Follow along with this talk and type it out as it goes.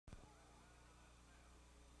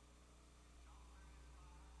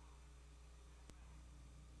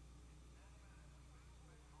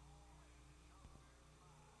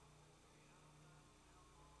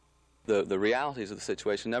the realities of the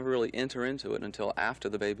situation, never really enter into it until after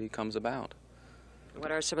the baby comes about.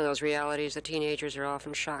 What are some of those realities that teenagers are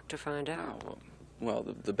often shocked to find out? Well,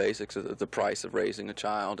 the basics of the price of raising a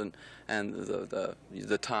child, and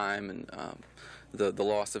the time, and the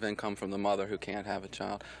loss of income from the mother who can't have a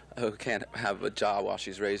child, who can't have a job while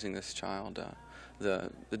she's raising this child.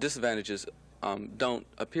 The disadvantages don't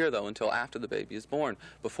appear, though, until after the baby is born.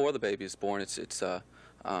 Before the baby is born, it's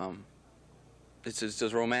just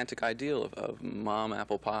a romantic ideal of mom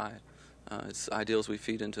apple pie. It's ideals we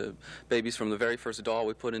feed into babies from the very first doll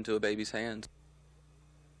we put into a baby's hands.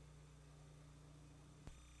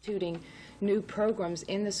 Instituting new programs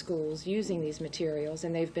in the schools using these materials,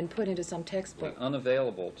 and they've been put into some textbook.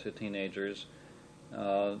 Unavailable to teenagers,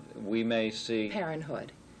 we may see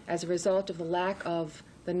Parenthood, as a result of the lack of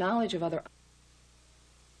the knowledge of other.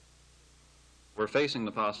 We're facing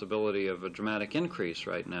the possibility of a dramatic increase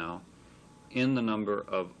right now in the number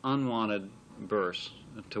of unwanted births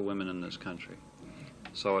to women in this country.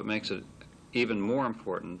 So it makes it even more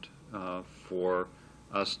important for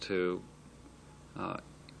us to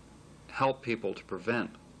help people to prevent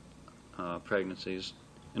pregnancies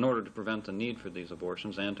in order to prevent the need for these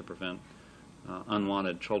abortions and to prevent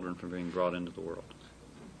unwanted children from being brought into the world.